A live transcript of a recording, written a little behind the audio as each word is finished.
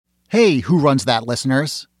Hey, Who Runs That,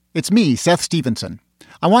 listeners? It's me, Seth Stevenson.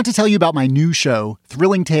 I want to tell you about my new show,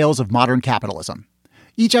 Thrilling Tales of Modern Capitalism.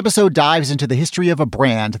 Each episode dives into the history of a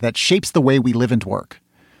brand that shapes the way we live and work.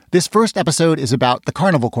 This first episode is about the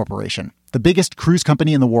Carnival Corporation, the biggest cruise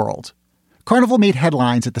company in the world. Carnival made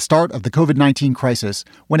headlines at the start of the COVID-19 crisis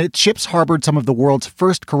when its ships harbored some of the world's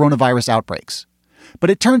first coronavirus outbreaks. But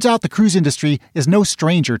it turns out the cruise industry is no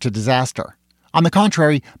stranger to disaster. On the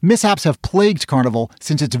contrary, mishaps have plagued Carnival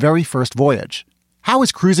since its very first voyage. How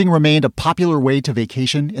has cruising remained a popular way to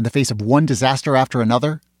vacation in the face of one disaster after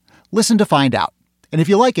another? Listen to find out. And if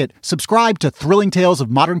you like it, subscribe to Thrilling Tales of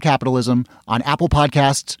Modern Capitalism on Apple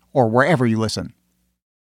Podcasts or wherever you listen.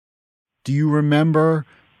 Do you remember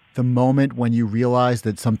the moment when you realized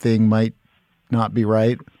that something might not be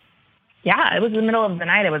right? Yeah, it was the middle of the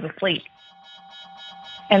night. I was asleep.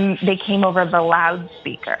 And they came over the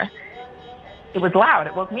loudspeaker. It was loud.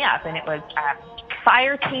 It woke me up. And it was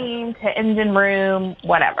fire team to engine room,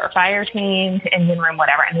 whatever. Fire team to engine room,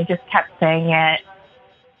 whatever. And they just kept saying it.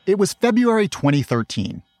 It was February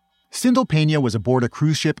 2013. Sindel Pena was aboard a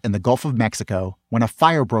cruise ship in the Gulf of Mexico when a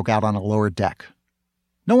fire broke out on a lower deck.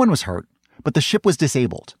 No one was hurt, but the ship was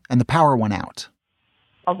disabled and the power went out.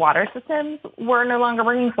 Our water systems were no longer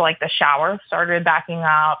working. So, the shower started backing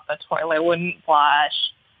up. The toilet wouldn't flush.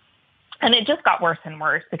 And it just got worse and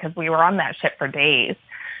worse because we were on that ship for days.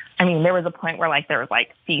 I mean, there was a point where, there was,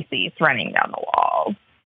 feces running down the walls.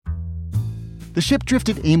 The ship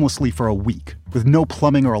drifted aimlessly for a week with no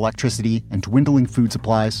plumbing or electricity and dwindling food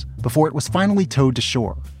supplies before it was finally towed to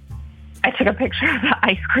shore. I took a picture of the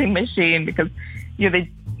ice cream machine because,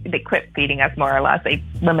 they quit feeding us more or less. They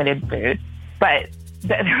limited food. But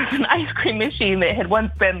there was an ice cream machine that had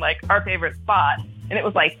once been, our favorite spot. And it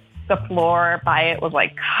was, the floor by it was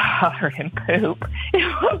covered in poop. It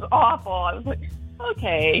was awful. I was like,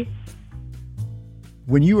 okay.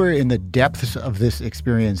 When you were in the depths of this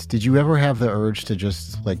experience, did you ever have the urge to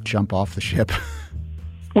just jump off the ship?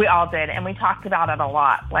 We all did. And we talked about it a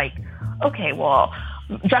lot. Okay, well,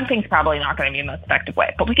 jumping's probably not going to be the most effective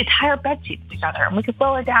way, but we could tie our bed sheets together and we could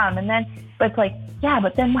lower down. And then, but it's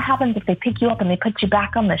but then what happens if they pick you up and they put you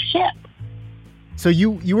back on the ship? So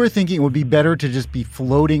you were thinking it would be better to just be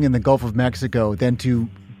floating in the Gulf of Mexico than to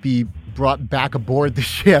be brought back aboard the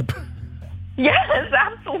ship. Yes,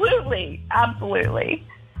 absolutely. Absolutely.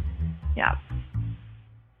 Yeah.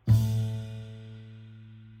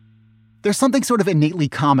 There's something sort of innately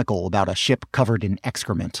comical about a ship covered in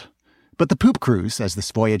excrement. But the poop cruise, as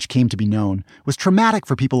this voyage came to be known, was traumatic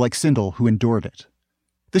for people like Sindel who endured it.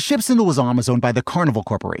 The ship Sindel was on was owned by the Carnival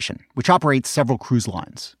Corporation, which operates several cruise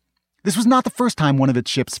lines. This was not the first time one of its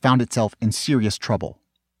ships found itself in serious trouble.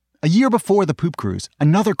 A year before the poop cruise,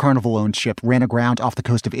 another Carnival-owned ship ran aground off the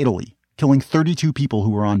coast of Italy, killing 32 people who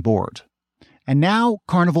were on board. And now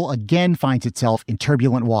Carnival again finds itself in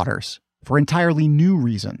turbulent waters for entirely new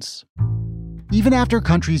reasons. Even after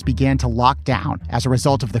countries began to lock down as a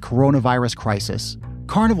result of the coronavirus crisis,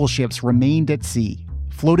 Carnival ships remained at sea,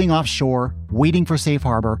 floating offshore, waiting for safe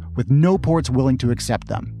harbor with no ports willing to accept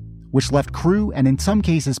them, which left crew and in some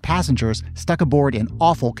cases passengers stuck aboard in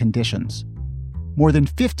awful conditions. More than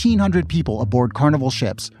 1,500 people aboard Carnival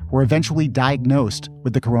ships were eventually diagnosed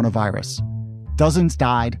with the coronavirus. Dozens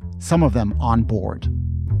died, some of them on board.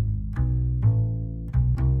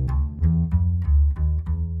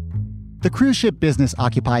 The cruise ship business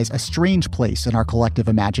occupies a strange place in our collective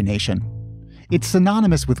imagination. It's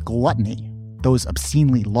synonymous with gluttony, those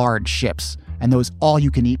obscenely large ships, and those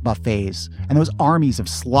all-you-can-eat buffets, and those armies of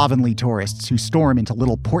slovenly tourists who storm into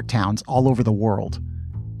little port towns all over the world.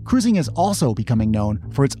 Cruising is also becoming known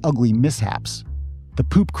for its ugly mishaps. The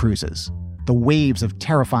poop cruises, the waves of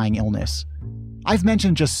terrifying illness. I've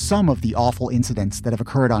mentioned just some of the awful incidents that have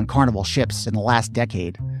occurred on Carnival ships in the last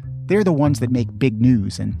decade. They're the ones that make big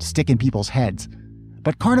news and stick in people's heads.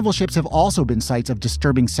 But Carnival ships have also been sites of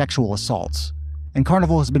disturbing sexual assaults, and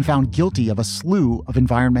Carnival has been found guilty of a slew of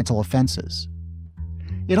environmental offenses.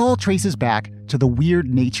 It all traces back to the weird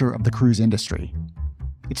nature of the cruise industry.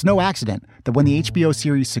 It's no accident that when the HBO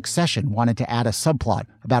series Succession wanted to add a subplot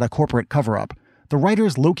about a corporate cover-up, the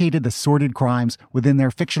writers located the sordid crimes within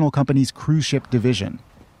their fictional company's cruise ship division.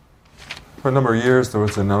 For a number of years, there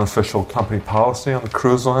was an unofficial company policy on the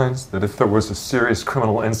cruise lines that if there was a serious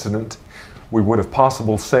criminal incident, we would, if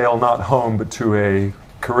possible, sail not home but to a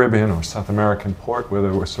Caribbean or South American port where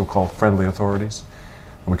there were so-called friendly authorities.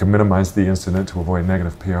 And we could minimize the incident to avoid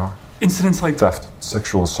negative PR. Incidents like theft,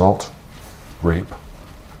 sexual assault, rape,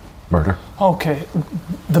 murder. Okay,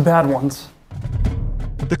 the bad ones.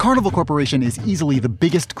 The Carnival Corporation is easily the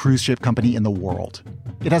biggest cruise ship company in the world.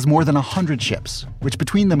 It has more than 100 ships, which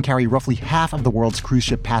between them carry roughly half of the world's cruise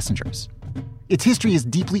ship passengers. Its history is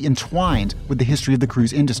deeply entwined with the history of the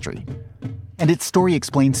cruise industry. And its story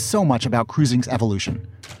explains so much about cruising's evolution.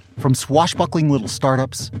 From swashbuckling little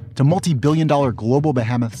startups, to multi-billion-dollar global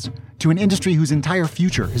behemoths, to an industry whose entire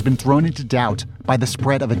future has been thrown into doubt by the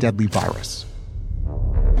spread of a deadly virus.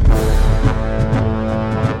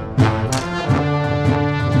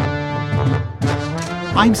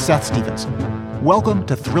 I'm Seth Stevenson. Welcome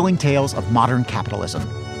to Thrilling Tales of Modern Capitalism.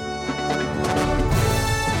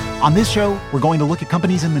 On this show, we're going to look at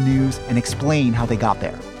companies in the news and explain how they got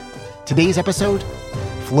there. Today's episode,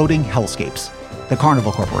 Floating Hellscapes, the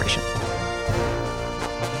Carnival Corporation.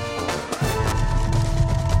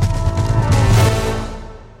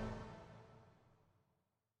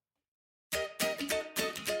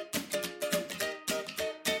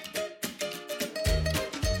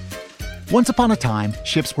 Once upon a time,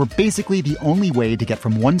 ships were basically the only way to get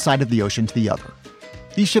from one side of the ocean to the other.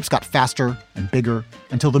 These ships got faster and bigger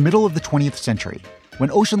until the middle of the 20th century, when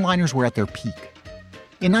ocean liners were at their peak.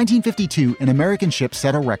 In 1952, an American ship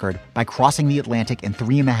set a record by crossing the Atlantic in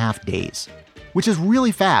 3.5 days, which is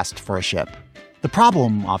really fast for a ship. The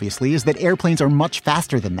problem, obviously, is that airplanes are much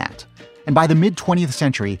faster than that. And by the mid-20th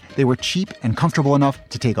century, they were cheap and comfortable enough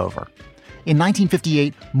to take over. In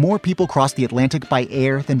 1958, more people crossed the Atlantic by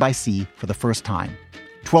air than by sea for the first time.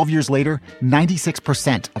 12 years later,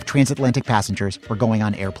 96% of transatlantic passengers were going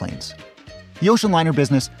on airplanes. The ocean liner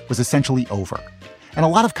business was essentially over, and a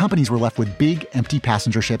lot of companies were left with big, empty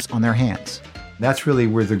passenger ships on their hands. That's really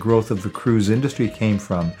where the growth of the cruise industry came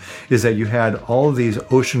from, is that you had all of these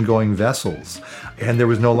ocean-going vessels, and there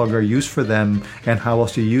was no longer a use for them. And how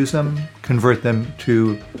else do you use them? Convert them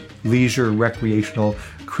to leisure, recreational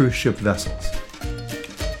cruise ship vessels.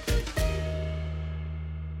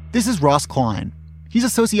 This is Ross Klein. He's a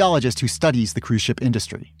sociologist who studies the cruise ship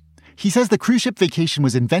industry. He says the cruise ship vacation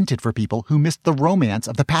was invented for people who missed the romance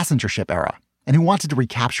of the passenger ship era and who wanted to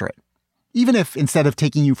recapture it. Even if, instead of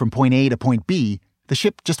taking you from point A to point B, the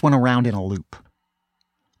ship just went around in a loop.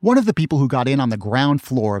 One of the people who got in on the ground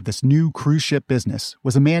floor of this new cruise ship business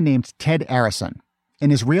was a man named Ted Arison,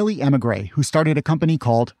 an Israeli emigre who started a company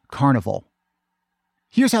called Carnival.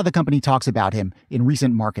 Here's how the company talks about him in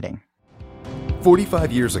recent marketing.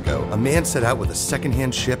 45 years ago, a man set out with a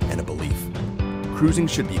second-hand ship and a belief. Cruising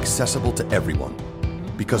should be accessible to everyone,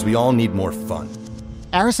 because we all need more fun.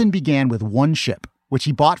 Arison began with one ship, which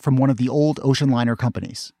he bought from one of the old ocean liner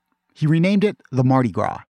companies. He renamed it the Mardi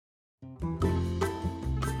Gras.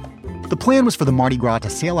 The plan was for the Mardi Gras to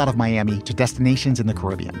sail out of Miami to destinations in the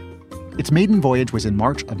Caribbean. Its maiden voyage was in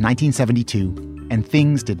March of 1972, and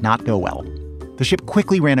things did not go well. The ship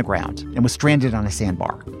quickly ran aground and was stranded on a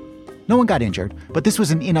sandbar. No one got injured, but this was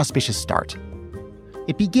an inauspicious start.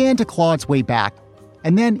 It began to claw its way back,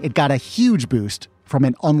 and then it got a huge boost from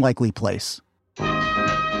an unlikely place.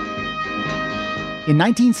 In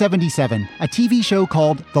 1977, a TV show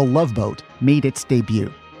called The Love Boat made its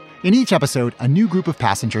debut. In each episode, a new group of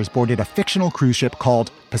passengers boarded a fictional cruise ship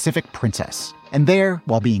called Pacific Princess. And there,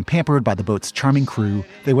 while being pampered by the boat's charming crew,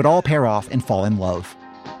 they would all pair off and fall in love.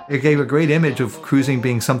 It gave a great image of cruising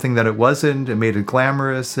being something that it wasn't. It made it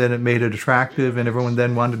glamorous and it made it attractive, and everyone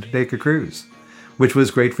then wanted to take a cruise, which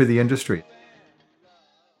was great for the industry.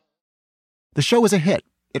 The show was a hit.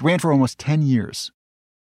 It ran for almost 10 years.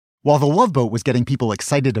 While The Love Boat was getting people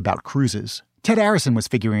excited about cruises, Ted Arison was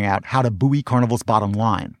figuring out how to buoy Carnival's bottom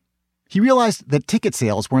line. He realized that ticket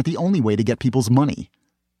sales weren't the only way to get people's money.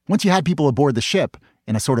 Once you had people aboard the ship,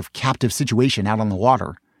 in a sort of captive situation out on the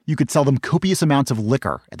water, you could sell them copious amounts of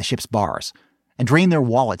liquor at the ship's bars and drain their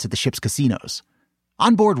wallets at the ship's casinos.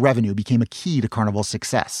 Onboard revenue became a key to Carnival's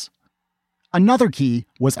success. Another key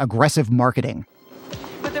was aggressive marketing.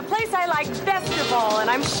 But the place I like best of all, and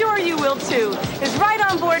I'm sure you will too, is right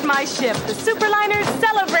on board my ship, the Superliner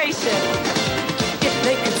Celebration. If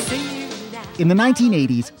they could see you now. In the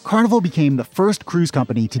 1980s, Carnival became the first cruise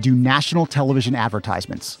company to do national television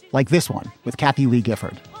advertisements, like this one with Kathie Lee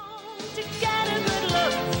Gifford.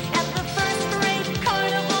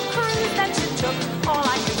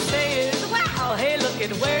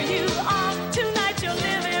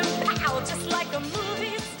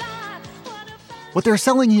 What they're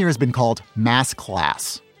selling here has been called mass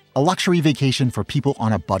class, a luxury vacation for people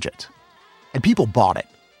on a budget. And people bought it.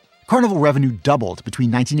 Carnival revenue doubled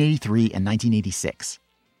between 1983 and 1986.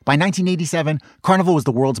 By 1987, Carnival was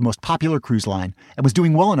the world's most popular cruise line and was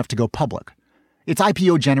doing well enough to go public. Its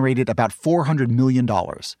IPO generated about $400 million.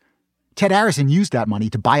 Ted Arison used that money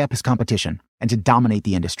to buy up his competition and to dominate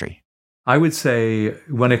the industry. I would say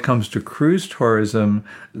when it comes to cruise tourism,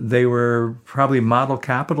 they were probably model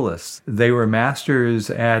capitalists. They were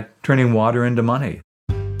masters at turning water into money.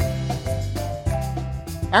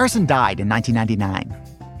 Arison died in 1999.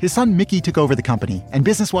 His son Mickey took over the company, and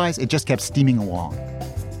business-wise, it just kept steaming along.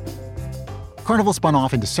 Carnival spun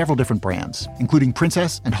off into several different brands, including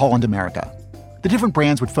Princess and Holland America. The different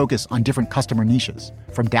brands would focus on different customer niches,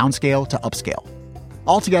 from downscale to upscale.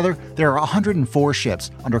 Altogether, there are 104 ships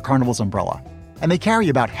under Carnival's umbrella, and they carry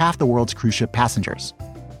about half the world's cruise ship passengers.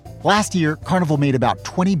 Last year, Carnival made about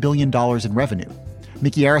 $20 billion in revenue.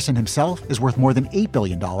 Mickey Arison himself is worth more than $8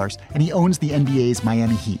 billion, and he owns the NBA's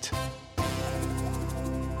Miami Heat.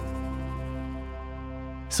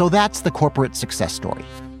 So that's the corporate success story.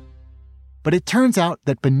 But it turns out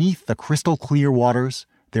that beneath the crystal clear waters,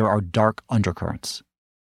 there are dark undercurrents.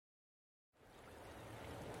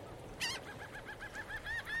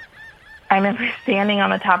 I remember standing on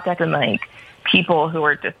the top deck and people who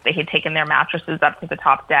were they had taken their mattresses up to the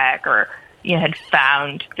top deck or, had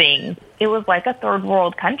found things. It was like a third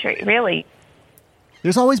world country, really.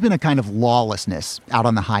 There's always been a kind of lawlessness out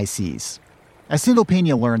on the high seas. As Sindel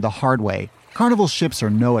Pena learned the hard way, Carnival's ships are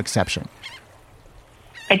no exception.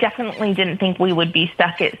 I definitely didn't think we would be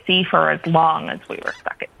stuck at sea for as long as we were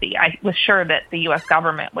stuck at sea. I was sure that the U.S.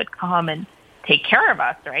 government would come and take care of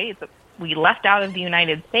us, right? We left out of the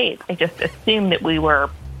United States. I just assumed that we were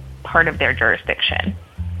part of their jurisdiction.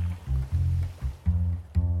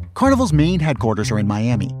 Carnival's main headquarters are in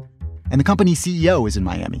Miami, and the company's CEO is in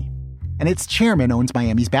Miami, and its chairman owns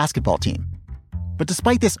Miami's basketball team. But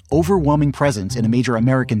despite this overwhelming presence in a major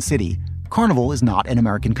American city, Carnival is not an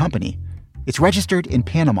American company. It's registered in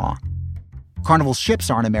Panama. Carnival's ships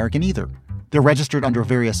aren't American either. They're registered under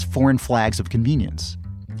various foreign flags of convenience.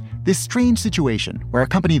 This strange situation, where a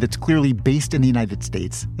company that's clearly based in the United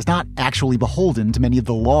States is not actually beholden to many of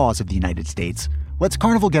the laws of the United States, lets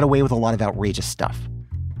Carnival get away with a lot of outrageous stuff.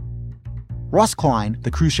 Ross Klein,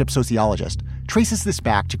 the cruise ship sociologist, traces this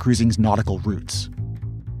back to cruising's nautical roots.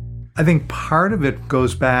 I think part of it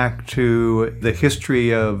goes back to the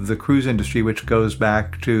history of the cruise industry, which goes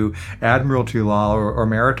back to admiralty law or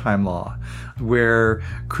maritime law, where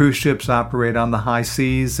cruise ships operate on the high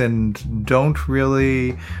seas and don't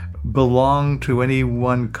really belong to any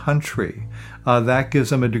one country. That gives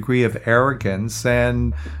them a degree of arrogance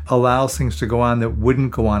and allows things to go on that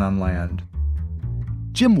wouldn't go on land.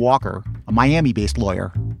 Jim Walker, a Miami-based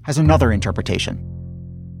lawyer, has another interpretation.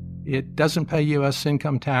 It doesn't pay U.S.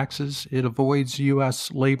 income taxes. It avoids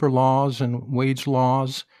U.S. labor laws and wage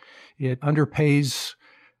laws. It underpays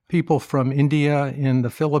people from India and the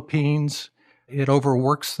Philippines. It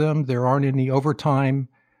overworks them. There aren't any overtime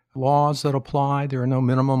laws that apply. There are no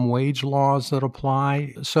minimum wage laws that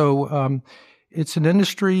apply. So it's an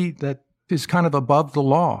industry that is kind of above the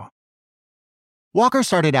law. Walker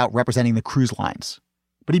started out representing the cruise lines,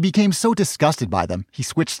 but he became so disgusted by them, he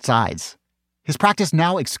switched sides. His practice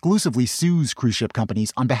now exclusively sues cruise ship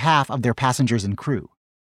companies on behalf of their passengers and crew.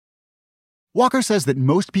 Walker says that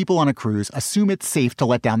most people on a cruise assume it's safe to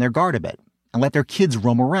let down their guard a bit and let their kids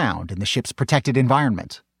roam around in the ship's protected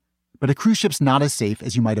environment. But a cruise ship's not as safe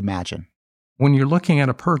as you might imagine. When you're looking at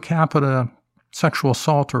a per capita sexual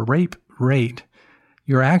assault or rape rate,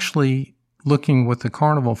 you're actually looking with the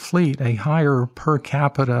Carnival fleet a higher per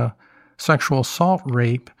capita sexual assault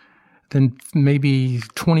rate than maybe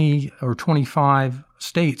 20 or 25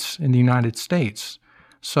 states in the United States.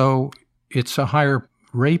 So it's a higher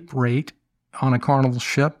rape rate on a Carnival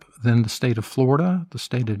ship than the state of Florida, the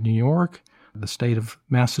state of New York, the state of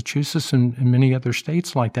Massachusetts, and many other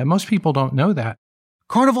states like that. Most people don't know that.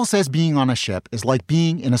 Carnival says being on a ship is like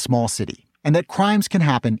being in a small city, and that crimes can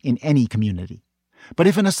happen in any community. But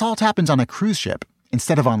if an assault happens on a cruise ship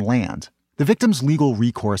instead of on land, the victim's legal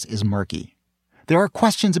recourse is murky. There are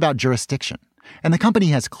questions about jurisdiction, and the company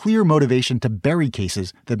has clear motivation to bury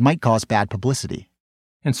cases that might cause bad publicity.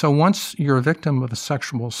 And so once you're a victim of a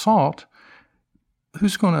sexual assault,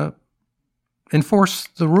 who's going to enforce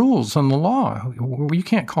the rules and the law? You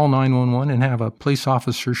can't call 911 and have a police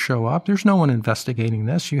officer show up. There's no one investigating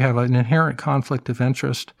this. You have an inherent conflict of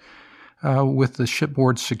interest with the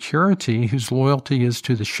shipboard security, whose loyalty is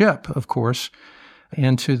to the ship, of course,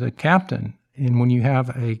 and to the captain. And when you have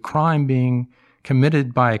a crime being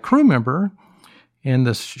committed by a crew member, and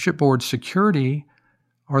the shipboard security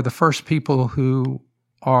are the first people who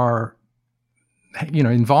are,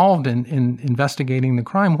 involved in investigating the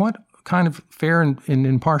crime, what kind of fair and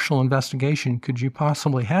impartial investigation could you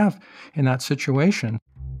possibly have in that situation?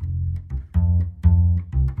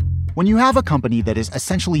 When you have a company that is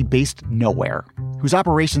essentially based nowhere, whose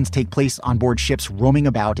operations take place on board ships roaming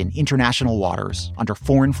about in international waters under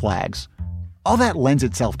foreign flags, All that lends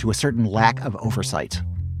itself to a certain lack of oversight.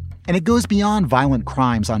 And it goes beyond violent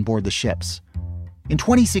crimes on board the ships. In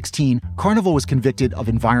 2016, Carnival was convicted of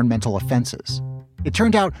environmental offenses. It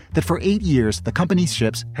turned out that for 8 years, the company's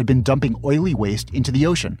ships had been dumping oily waste into the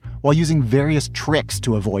ocean while using various tricks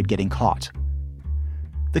to avoid getting caught.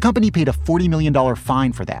 The company paid a $40 million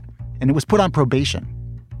fine for that, and it was put on probation.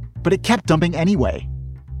 But it kept dumping anyway.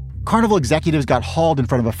 Carnival executives got hauled in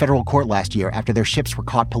front of a federal court last year after their ships were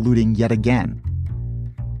caught polluting yet again.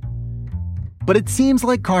 But it seems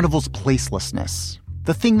like Carnival's placelessness,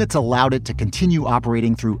 the thing that's allowed it to continue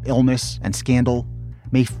operating through illness and scandal,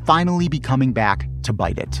 may finally be coming back to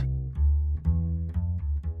bite it.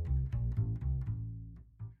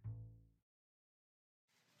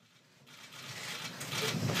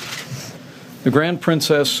 The Grand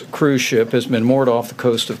Princess cruise ship has been moored off the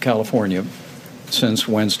coast of California since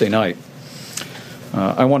Wednesday night.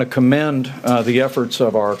 I want to commend the efforts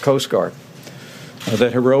of our Coast Guard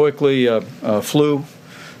that heroically flew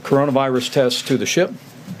coronavirus tests to the ship.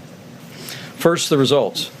 First, the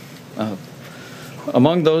results.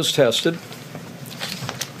 Among those tested,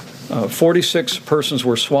 46 persons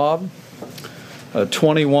were swabbed.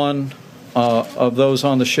 21 of those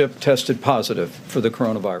on the ship tested positive for the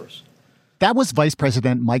coronavirus. That was Vice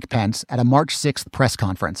President Mike Pence at a March 6th press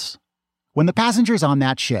conference. When the passengers on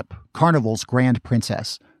that ship, Carnival's Grand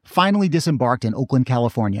Princess, finally disembarked in Oakland,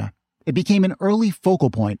 California, it became an early focal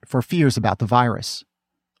point for fears about the virus.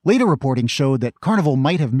 Later reporting showed that Carnival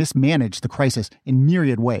might have mismanaged the crisis in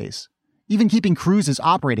myriad ways, even keeping cruises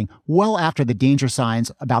operating well after the danger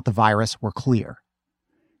signs about the virus were clear.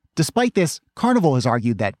 Despite this, Carnival has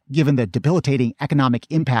argued that, given the debilitating economic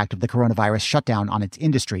impact of the coronavirus shutdown on its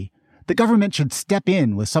industry, the government should step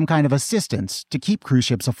in with some kind of assistance to keep cruise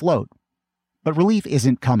ships afloat. But relief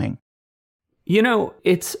isn't coming. You know,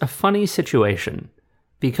 it's a funny situation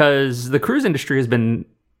because the cruise industry has been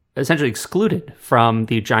essentially excluded from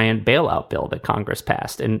the giant bailout bill that Congress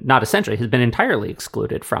passed, and not essentially, has been entirely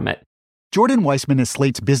excluded from it. Jordan Weissman is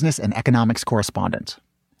Slate's business and economics correspondent.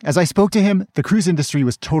 As I spoke to him, the cruise industry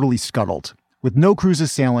was totally scuttled, with no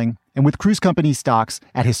cruises sailing and with cruise company stocks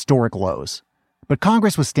at historic lows. But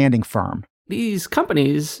Congress was standing firm. These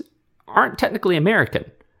companies aren't technically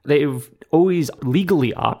American. They've always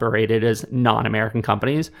legally operated as non-American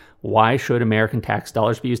companies. Why should American tax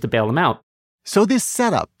dollars be used to bail them out? So this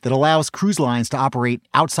setup that allows cruise lines to operate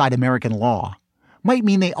outside American law might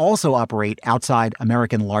mean they also operate outside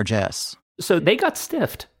American largesse. So they got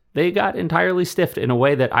stiffed. They got entirely stiffed in a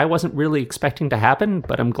way that I wasn't really expecting to happen,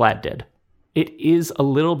 but I'm glad did. It is a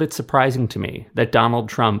little bit surprising to me that Donald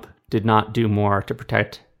Trump did not do more to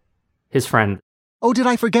protect his friend. Oh, did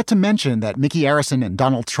I forget to mention that Mickey Arison and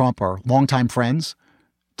Donald Trump are longtime friends?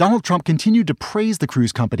 Donald Trump continued to praise the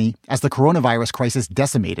cruise company as the coronavirus crisis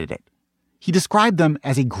decimated it. He described them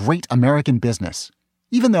as a great American business,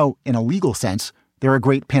 even though, in a legal sense, they're a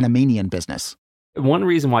great Panamanian business. One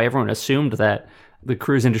reason why everyone assumed that the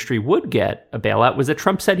cruise industry would get a bailout was that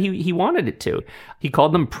Trump said he wanted it to. He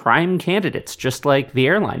called them prime candidates, just like the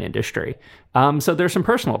airline industry. So there's some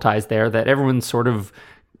personal ties there that everyone sort of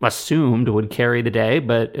assumed would carry the day,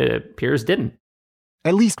 but it appears didn't.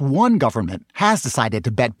 At least one government has decided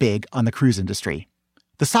to bet big on the cruise industry.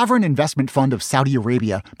 The Sovereign Investment Fund of Saudi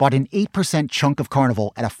Arabia bought an 8% chunk of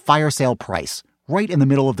Carnival at a fire sale price, right in the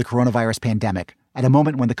middle of the coronavirus pandemic, at a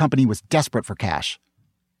moment when the company was desperate for cash.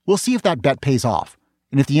 We'll see if that bet pays off,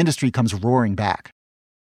 and if the industry comes roaring back.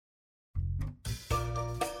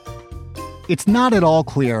 It's not at all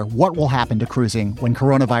clear what will happen to cruising when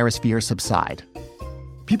coronavirus fears subside.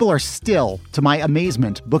 People are still, to my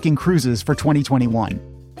amazement, booking cruises for 2021.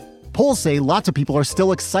 Polls say lots of people are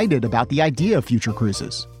still excited about the idea of future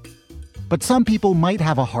cruises. But some people might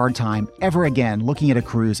have a hard time ever again looking at a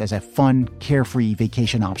cruise as a fun, carefree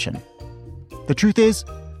vacation option. The truth is,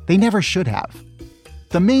 they never should have.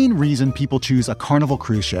 The main reason people choose a Carnival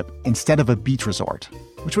cruise ship instead of a beach resort,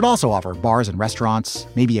 which would also offer bars and restaurants,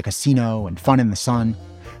 maybe a casino and fun in the sun,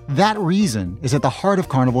 that reason is at the heart of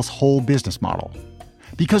Carnival's whole business model.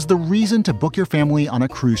 Because the reason to book your family on a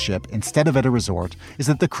cruise ship instead of at a resort is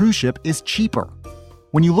that the cruise ship is cheaper.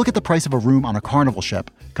 When you look at the price of a room on a Carnival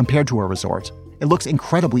ship compared to a resort, it looks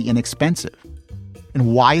incredibly inexpensive.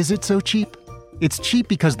 And why is it so cheap? It's cheap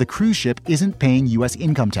because the cruise ship isn't paying U.S.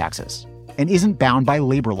 income taxes and isn't bound by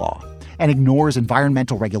labor law and ignores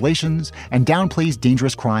environmental regulations and downplays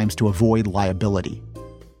dangerous crimes to avoid liability.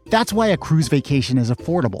 That's why a cruise vacation is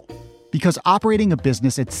affordable. Because operating a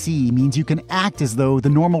business at sea means you can act as though the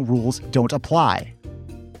normal rules don't apply.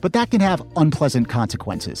 But that can have unpleasant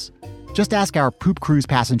consequences. Just ask our poop cruise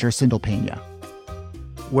passenger, Sindel Pena.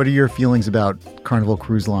 What are your feelings about Carnival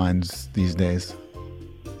Cruise Lines these days?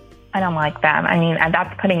 I don't like them. I mean, and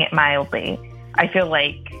that's putting it mildly. I feel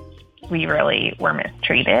like we really were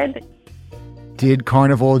mistreated. Did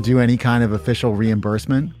Carnival do any kind of official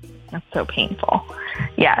reimbursement? That's so painful.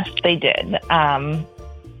 Yes, they did.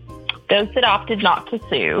 Those that opted not to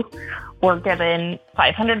sue were given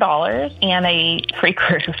 $500 and a free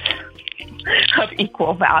cruise of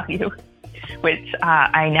equal value, which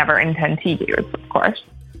I never intend to use, of course.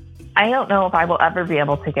 I don't know if I will ever be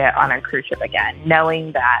able to get on a cruise ship again,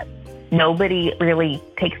 knowing that nobody really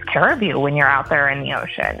takes care of you when you're out there in the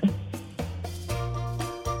ocean.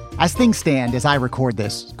 As things stand, as I record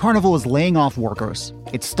this, Carnival is laying off workers,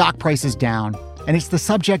 its stock price is down, and it's the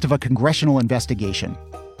subject of a congressional investigation.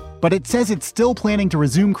 But it says it's still planning to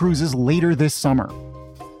resume cruises later this summer.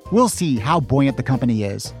 We'll see how buoyant the company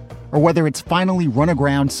is, or whether it's finally run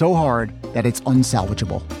aground so hard that it's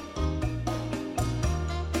unsalvageable.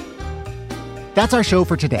 That's our show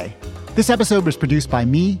for today. This episode was produced by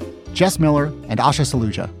me, Jess Miller, and Asha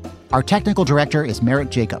Saluja. Our technical director is Merritt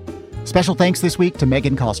Jacob. Special thanks this week to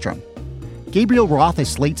Megan Kallstrom. Gabriel Roth is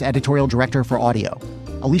Slate's editorial director for audio.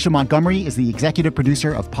 Alicia Montgomery is the executive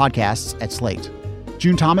producer of podcasts at Slate.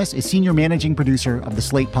 June Thomas is senior managing producer of the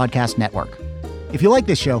Slate Podcast Network. If you like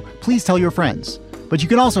this show, please tell your friends. But you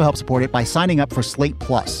can also help support it by signing up for Slate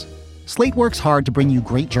Plus. Slate works hard to bring you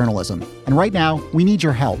great journalism, and right now, we need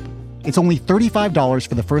your help. It's only $35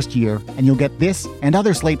 for the first year, and you'll get this and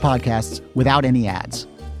other Slate podcasts without any ads.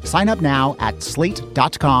 Sign up now at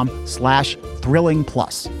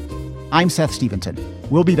slate.com/thrillingplus. I'm Seth Stevenson.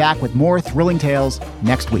 We'll be back with more thrilling tales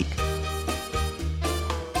next week.